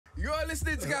You're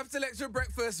listening to Capital XTRA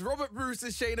Breakfast. Robert Bruce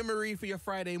and Shayna Marie for your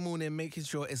Friday morning, making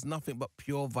sure it's nothing but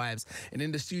pure vibes. And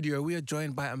in the studio, we are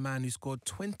joined by a man who scored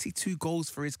 22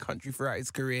 goals for his country throughout his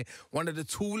career. One of the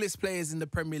tallest players in the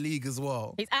Premier League as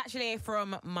well. He's actually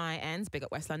from my ends, big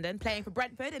up West London, playing for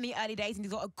Brentford in the early days, and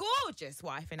he's got a gorgeous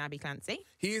wife in Abbey Clancy.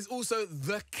 He is also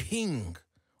the king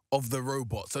of the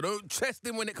robot. So don't test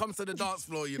him when it comes to the dance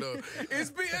floor, you know.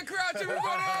 It's Peter Crouch,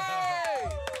 everybody!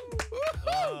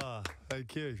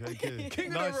 Thank you, thank you.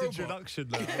 King nice of the introduction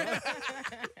now.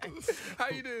 How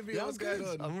you doing, Peter? Yeah, What's going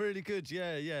on? I'm really good.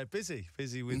 Yeah, busy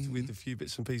with a few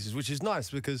bits and pieces, which is nice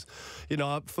because, you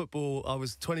know, football, I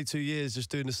was 22 years just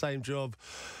doing the same job,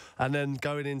 and then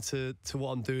going into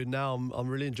what I'm doing now, I'm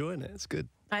really enjoying it. It's good.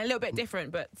 A little bit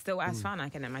different, but still as fun, I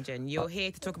can imagine. You're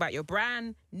here to talk about your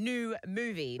brand new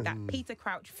movie, that Peter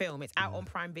Crouch film. It's out on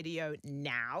Prime Video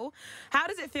now. How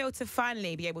does it feel to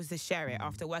finally be able to share it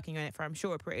after working on it for, I'm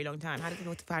sure, a pretty long time? How does it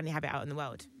feel to finally have it out in the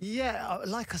world? Yeah,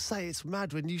 like I say, it's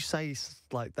mad when you say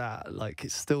like that. Like,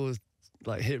 it's still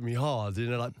like hit me hard, you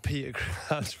know, like Peter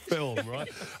Crouch film, right?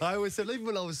 I always said, even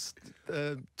when I was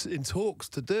in talks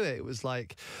to do it, it was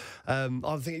like, I'm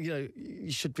thinking, you know,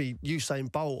 you should be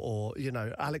Usain Bolt or, you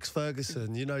know, Alex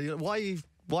Ferguson, you know,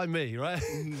 why me, right?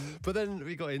 But then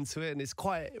we got into it, and it's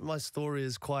quite, my story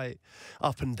is quite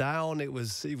up and down. It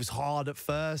was hard at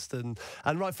first, and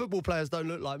right, football players don't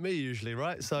look like me usually,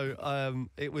 right? So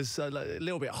it was a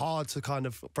little bit hard to kind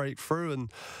of break through,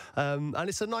 and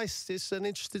it's an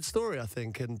interesting story, I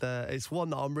think, and it's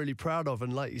one that I'm really proud of.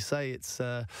 And like you say, it's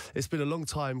been a long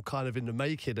time kind of in the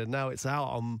making, and now it's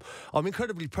out. I'm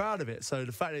incredibly proud of it. So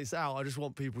the fact that it's out, I just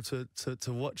want people to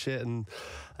watch it and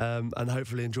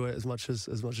hopefully enjoy it as much as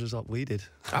we did.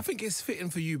 I think it's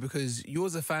fitting for you because you're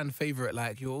a fan favourite.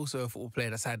 Like, you're also a football player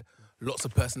that's had lots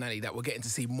of personality that we're getting to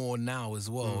see more now as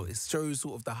well. It shows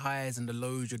sort of the highs and the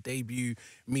lows, your debut,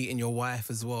 meeting your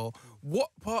wife as well. What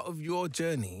part of your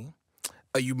journey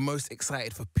are you most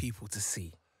excited for people to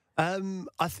see?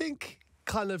 I think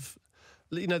kind of,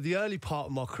 you know, the early part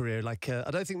of my career, like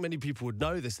I don't think many people would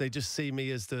know this. They just see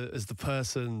me as the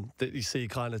person that you see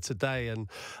kind of today. And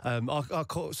I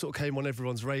sort of came on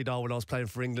everyone's radar when I was playing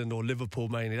for England or Liverpool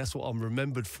mainly. That's what I'm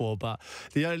remembered for. But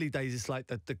the early days, it's like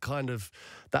the kind of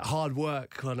that hard work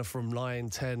kind of from 9,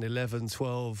 10, 11,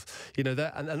 12, you know,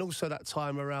 that, and also that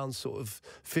time around sort of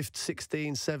 15,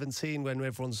 16, 17 when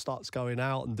everyone starts going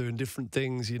out and doing different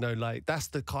things, you know, like that's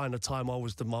the kind of time I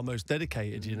was my most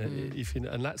dedicated, you know, if you know,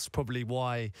 and that's probably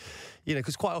why, you know,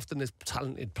 because quite often there's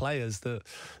talented players that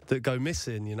go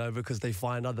missing, you know, because they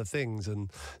find other things,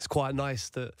 and it's quite nice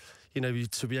that, you know,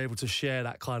 to be able to share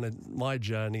that kind of my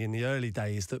journey in the early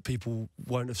days that people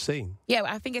won't have seen. Yeah,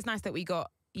 I think it's nice that we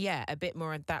got a bit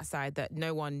more on that side that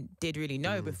no one did really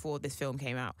know before this film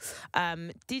came out.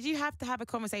 Did you have to have a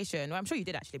conversation, well, I'm sure you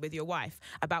did actually, with your wife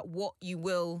about what you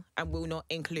will and will not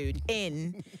include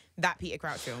in that Peter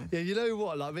Crouch film? Yeah, you know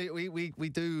what? Like we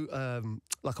do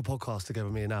like a podcast together,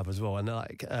 me and Ab as well, and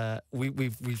like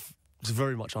we've it's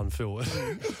very much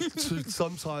unfiltered. So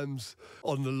sometimes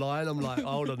on the line, I'm like,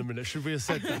 hold on a minute, should we have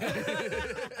said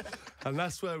that? And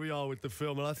that's where we are with the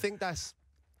film, and I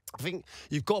think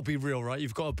you've got to be real, right?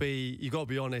 You've got to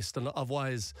be honest, and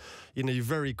otherwise, you know, you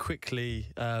very quickly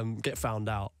get found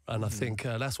out. And I think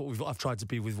that's what I've tried to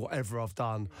be with whatever I've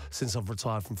done since I've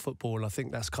retired from football. And I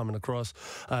think that's coming across.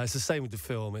 It's the same with the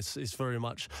film. It's very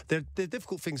much they're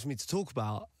difficult things for me to talk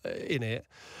about in it.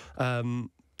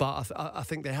 But I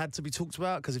think they had to be talked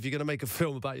about, because if you're going to make a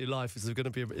film about your life, it's got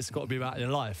to be about your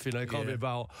life. You know, it can't be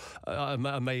about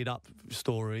a made-up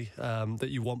story that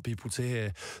you want people to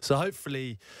hear. So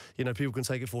hopefully, you know, people can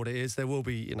take it for what it is. There will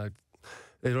be, you know,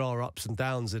 there are ups and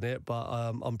downs in it, but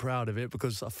I'm proud of it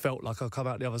because I felt like I'll come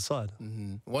out the other side.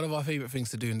 One of our favourite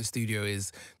things to do in the studio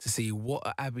is to see what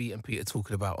are Abby and Peter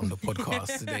talking about on the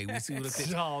podcast today. We see all the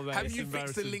clips. Oh, mate, have you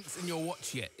fixed the links in your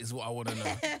watch yet, is what I want to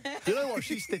know. You know what?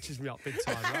 She stitches me up big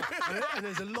time, right? And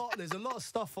there's a lot of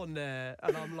stuff on there,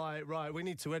 and I'm like, right, we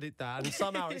need to edit that, and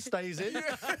somehow it stays in.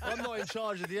 I'm not in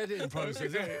charge of the editing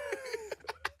process.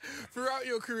 Throughout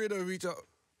your career, though, Peter,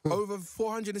 over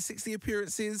 460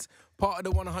 appearances, part of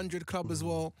the 100 club as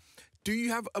well. Do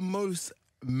you have a most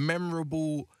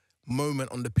memorable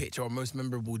moment on the pitch, or a most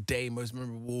memorable day, most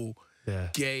memorable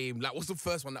game? Like, what's the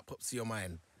first one that pops to your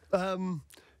mind?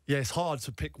 Yeah, it's hard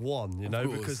to pick one, you know,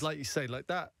 because like you say, like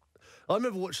that. I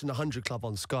remember watching the 100 Club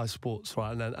on Sky Sports,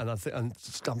 right, and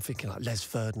I'm thinking like Les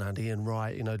Ferdinand, Ian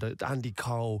Wright, you know, Andy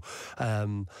Cole,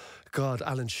 Alan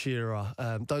Shearer,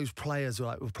 those players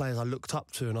were players I looked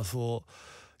up to, and I thought,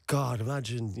 God,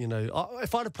 imagine, you know,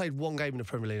 if I'd have played one game in the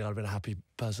Premier League, I'd have been a happy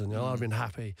person. You know, I'd have been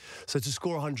happy. So to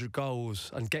score 100 goals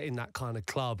and get in that kind of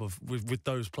club with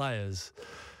those players,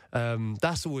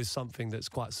 that's always something that's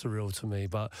quite surreal to me.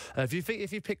 But if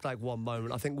you pick like one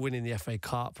moment, I think winning the FA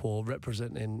Cup or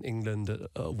representing England at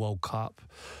a World Cup,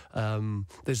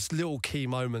 there's little key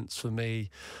moments for me.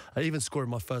 Even scoring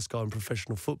my first goal in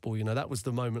professional football, you know, that was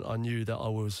the moment I knew that I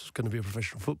was going to be a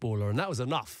professional footballer, and that was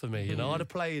enough for me. You know, I'd have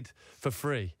played for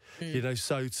free. You know,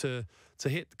 so to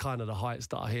hit kind of the heights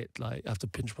that I hit, like, I have to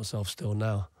pinch myself still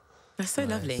now. That's so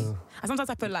lovely. And sometimes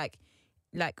I feel like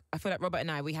Robert and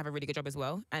I, we have a really good job as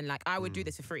well. And like, I would do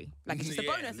this for free. Like, it's just a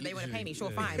bonus and they want to pay me, sure,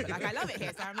 fine. But like, I love it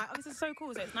here. So I'm like, oh, this is so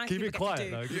cool. So it's nice. Keep it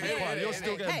quiet, though. Keep it quiet. You're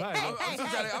still getting paid.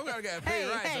 I'm going to get a pay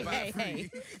rise about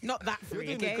free. Not that free,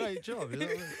 You're doing a great job. You know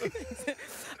what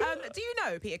I mean? Do you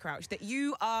know, Peter Crouch, that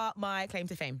you are my claim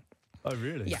to fame? Oh,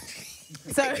 really? Yeah.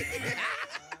 So,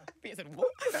 Peter said, what?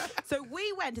 So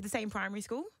we went to the same primary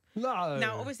school. No.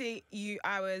 Now, obviously,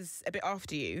 I was a bit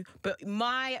after you, but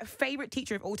my favourite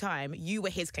teacher of all time, you were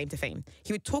his claim to fame.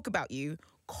 He would talk about you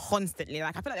constantly.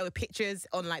 Like, I feel like there were pictures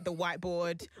on like the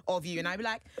whiteboard of you, and I'd be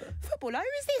like, footballer, who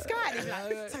is this guy? And he'd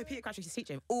be like, so Peter Crouch used to teach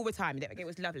him all the time. It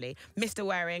was lovely. Mr.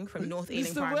 Waring from North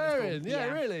Ealing Primary School. Mr. Waring, yeah,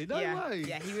 really? No way.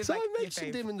 Yeah, he was so like, I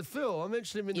mentioned him in the film.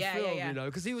 You know,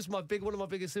 because he was one of my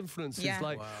biggest influences. Yeah.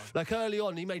 Like early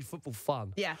on, he made football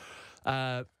fun. Yeah.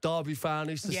 Derby fan,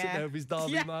 used to sit there with his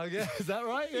Derby mug. Yeah, is that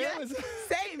right? Yeah.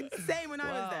 Same when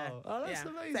I was there. Oh, that's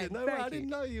amazing. No way, I didn't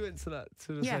know you went to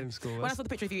the same school. When I saw the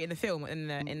picture of you in the film in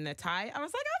the tie, I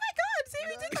was like, oh my God, see,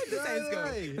 we did go to the same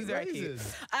school. It was very cute.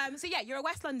 So yeah, you're a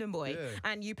West London boy,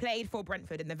 and you played for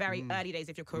Brentford in the very early days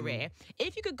of your career.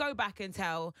 If you could go back and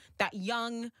tell that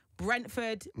young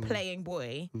Brentford playing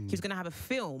boy who's going to have a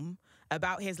film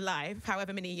about his life,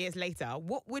 however many years later,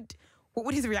 what would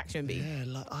his reaction be? Yeah,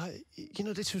 like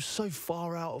this was so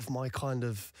far out of my kind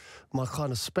of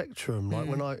spectrum. Like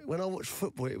when I watched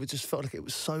football, it just felt like it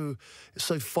was so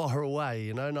far away,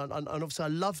 you know. And obviously I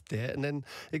loved it. And then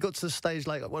it got to the stage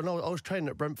like when I was training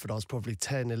at Brentford, I was probably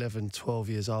 10, 11, 12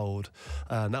 years old.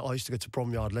 And I used to go to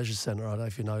Bromyard Leisure Centre. I don't know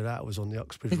if you know that. It was on the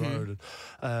Uxbridge Road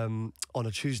on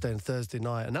a Tuesday and Thursday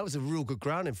night, and that was a real good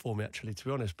grounding for me, actually, to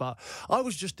be honest. But I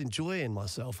was just enjoying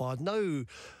myself. I had no.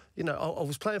 You know, I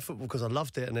was playing football because I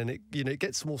loved it, and then it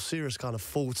gets more serious kind of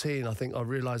 14. I think I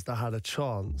realised I had a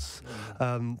chance.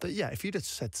 But yeah, if you'd have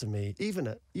said to me, even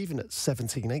at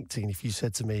 17, 18, if you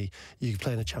said to me, you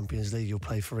play in the Champions League, you'll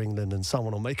play for England, and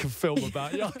someone will make a film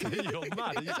about you, you're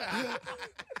mad.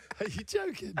 Are you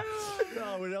joking? No,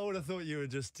 I would have thought you were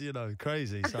just,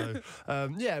 crazy. So,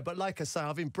 yeah, but like I say,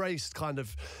 I've embraced kind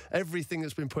of everything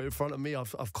that's been put in front of me.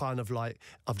 I've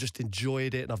I've just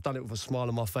enjoyed it, and I've done it with a smile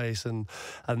on my face, and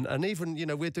even,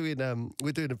 we're doing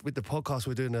with the podcast,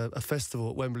 we're doing a festival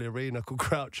at Wembley Arena called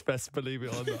Crouch Fest, believe it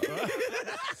or not. Right?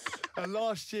 And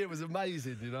last year was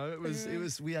amazing, It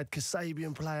was. We had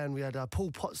Kasabian playing, we had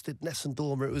Paul Potts did Nessun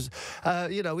Dorma. It was,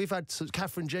 we've had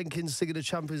Catherine Jenkins singing the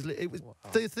Champions League. It was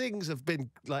the things have been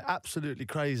like absolutely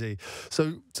crazy.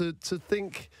 So to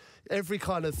think every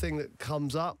kind of thing that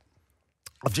comes up,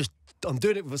 I'm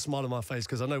doing it with a smile on my face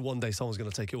because I know one day someone's going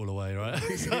to take it all away, right?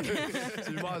 so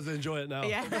you might as well enjoy it now.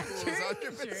 Yeah,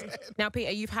 true. Now, Peter,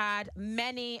 you've had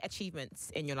many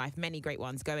achievements in your life, many great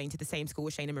ones. Going to the same school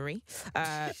with Shayna Marie,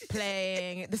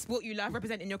 playing the sport you love,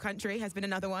 representing your country has been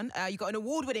another one. You got an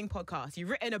award-winning podcast. You've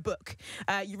written a book.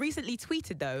 You recently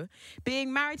tweeted, though,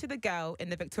 being married to the girl in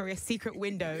the Victoria's Secret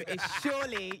window is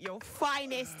surely your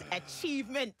finest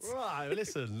achievement. Right,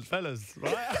 listen, fellas,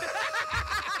 right?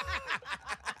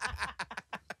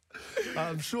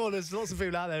 I'm sure there's lots of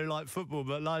people out there who like football,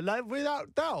 but like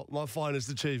without doubt, my finest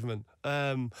achievement.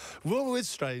 What was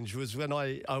strange was when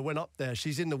I went up there.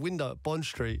 She's in the window at Bond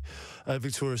Street,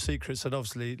 Victoria's Secret, and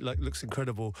obviously looks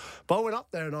incredible. But I went up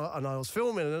there and I was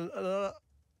filming, and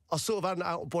I sort of had an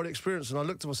out of body experience, and I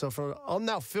looked at myself and I'm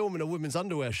now filming a women's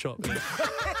underwear shop.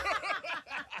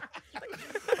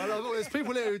 And I thought, there's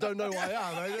people here who don't know who I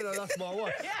am. That's my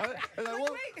wife. Yeah. It's my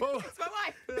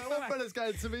wife. One fella's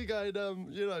going to me going,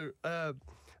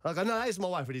 I go, no, that is my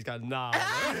wife. And he's going, nah.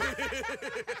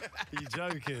 You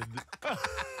joking?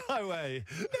 No way.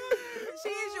 She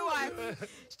is your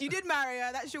wife. You did marry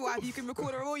her. That's your wife. You can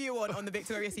record her all you want on the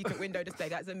Victoria's Secret window display.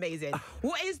 That's amazing.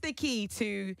 What is the key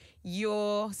to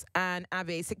yours and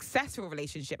Abbey's successful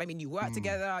relationship? I mean, you work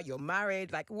together. You're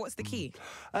married. Like, what's the key?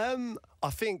 I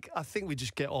think we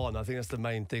just get on. I think that's the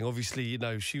main thing. Obviously,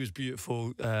 she was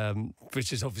beautiful,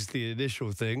 which is obviously an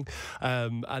initial thing.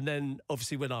 And then,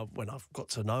 obviously, when I've got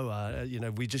to know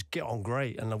her, we just get on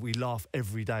great, and we laugh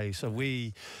every day. So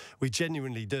we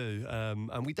genuinely do.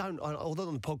 And we don't. Although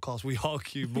on the podcast we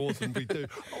argue more than we do.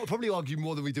 I'll probably argue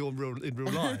more than we do in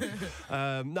real life.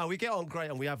 No, we get on great,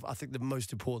 and we have. I think the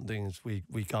most important thing is we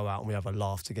go out and we have a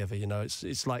laugh together. You know,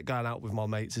 it's like going out with my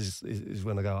mates is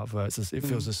when I go out for it. It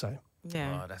feels the same.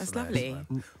 Yeah, Oh, that's nice, lovely.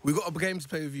 man. We've got a game to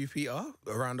play with you, Peter,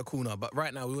 around the corner. But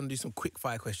right now, we want to do some quick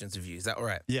fire questions with you. Is that all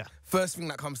right? Yeah. First thing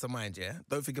that comes to mind, yeah?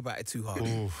 Don't think about it too hard.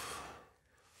 Oof.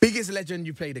 Biggest legend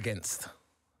you played against?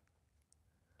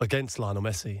 Against Lionel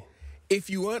Messi. If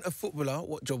you weren't a footballer,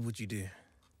 what job would you do?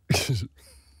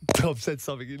 I've said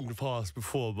something in the past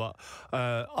before, but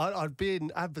I'd be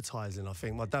in advertising, I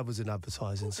think. My dad was in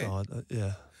advertising, so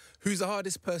yeah. Who's the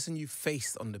hardest person you've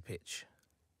faced on the pitch?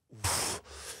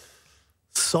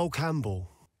 Sol Campbell.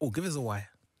 Oh, give us a why.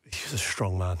 He was a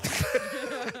strong man.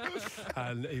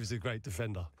 And he was a great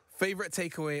defender. Favourite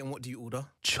takeaway and what do you order?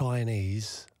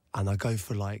 Chinese, and I go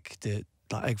for like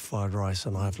egg fried rice,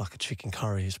 and I have like a chicken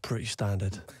curry. It's pretty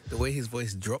standard. The way his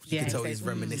voice drops, you Yeah, can tell he he's says,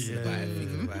 reminiscing about it,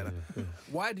 thinking about it.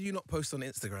 Why do you not post on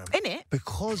Instagram? In it?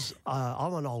 Because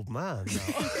I'm an old man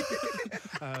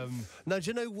now. No, do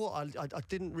you know what? I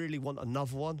didn't really want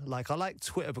another one. Like, I like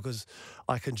Twitter because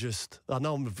I can just... I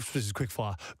know this is quick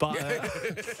fire, but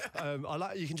I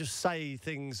like you can just say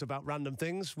things about random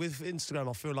things. With Instagram,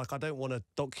 I feel like I don't want to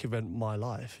document my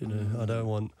life, you know? I don't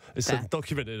want... It's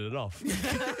documented enough.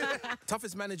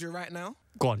 Toughest manager right now?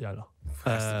 Guardiola.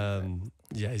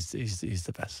 Yeah, he's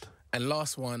the best. And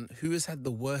last one, who has had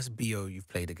the worst BO you've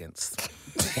played against?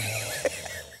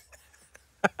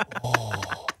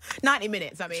 90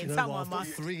 minutes, I mean, You know someone what? I've got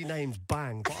must. 3 names,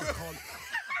 bang, but I can't...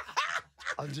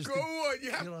 I'm just... Go on,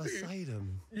 you have Can I to. say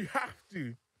them? You have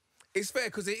to. It's fair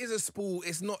because it is a sport.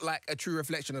 It's not like a true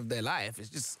reflection of their life. It's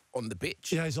just on the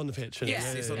pitch. Yeah, he's on the pitch. Isn't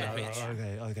Yes, he? it's on the pitch.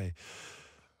 Okay.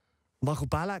 Michael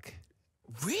Ballack?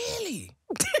 Really?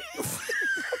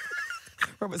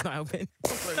 Robert's not helping.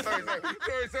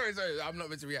 Sorry. I'm not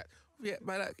meant to react. Yeah,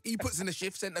 man, like, he puts in the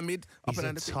shift, centre mid, up He's and a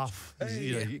down the pitch. tough,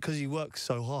 Yeah. because he works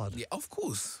so hard. Yeah, of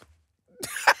course.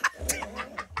 I think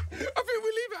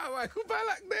we leave it at Michael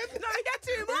Ballack then. No, you got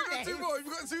 2 more. We've got 2 more. We've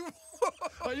got 2 more.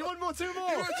 Oh, you want more? 2 more?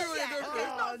 You want 2 more? Yeah, go for it.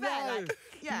 not fair, like,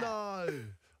 yeah. No.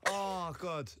 Oh,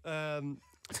 God.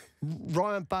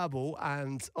 Ryan Babel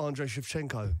and Andrei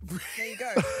Shevchenko. There you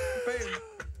go.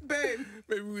 Boom.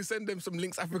 Maybe we'll send them some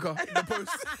Links Africa in the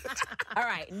post. All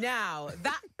right, now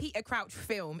that Peter Crouch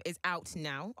film is out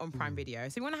now on Prime Video.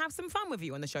 So we want to have some fun with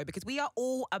you on the show because we are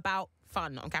all about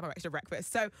fun on Capital XTRA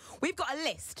Breakfast. So we've got a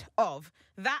list of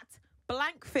that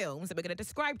blank films that we're going to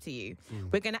describe to you.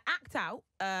 We're going to act out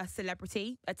a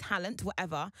celebrity, a talent,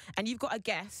 whatever, and you've got to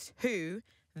guess who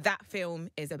that film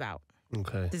is about.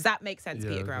 Okay. Does that make sense,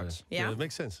 Peter okay. Crouch? Yeah, Yeah? it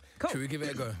makes sense. Cool. Should we give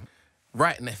it a go?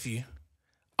 Right, nephew.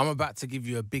 I'm about to give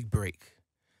you a big break.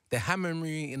 They're hammering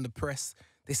me in the press.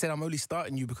 They said I'm only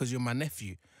starting you because you're my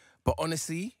nephew. But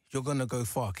honestly, you're going to go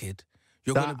far, kid.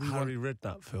 You're going That to be Harry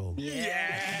Redknapp film.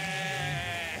 Yes!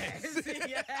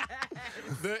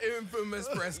 The infamous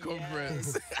press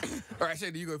conference. All right,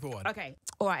 Shady, you go for one. Okay.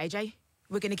 All right, AJ.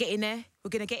 We're going to get in there. We're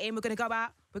going to get in. We're going to go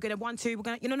out. We're going to 1-2. We're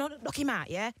going to, knock him out,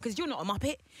 yeah? Because you're not a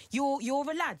muppet. You're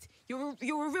a lad. You're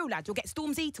a real lad. You'll get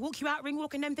Stormzy to walk you out, ring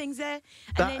walking them things there.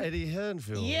 And That then, Eddie Hearn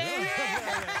film.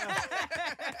 yeah.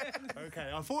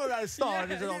 Okay, I thought that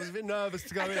started and I was a bit nervous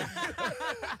to go in. All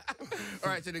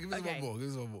right, Shady, give us Okay. one more. Give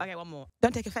us one more. Okay, one more.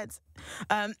 Don't take offence.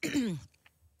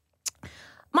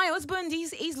 My husband,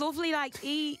 he's lovely. Like,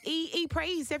 he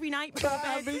prays every night before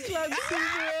bed. Abbey Clancy.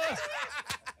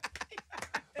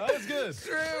 That was good.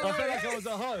 I felt like I was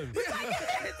at home.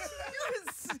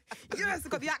 Yes,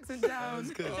 got the accent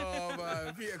down. Oh,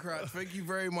 man. Peter Crouch, thank you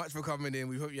very much for coming in.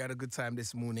 We hope you had a good time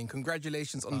this morning.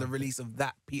 Congratulations on the release of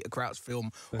that Peter Crouch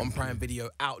film on Prime Video,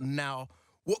 out now.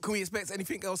 What can we expect?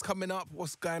 Anything else coming up?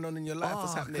 What's going on in your life?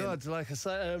 What's happening? God, like I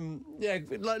say,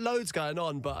 like loads going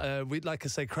on, but like I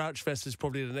say, Crouch Fest is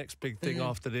probably the next big thing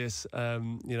after this.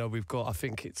 We've got, I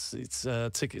think it's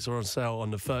tickets are on sale on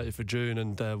the 30th of June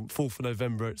and 4th of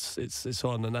November. It's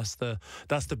on, and that's the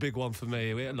big one for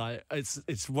me.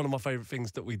 It's one of my favourite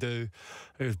things that we do.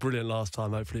 It was brilliant last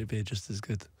time. Hopefully, it'll be just as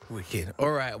good. Wicked.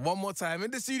 All right, one more time in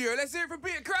the studio. Let's hear it from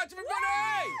Peter Crouch,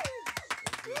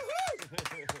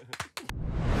 everybody!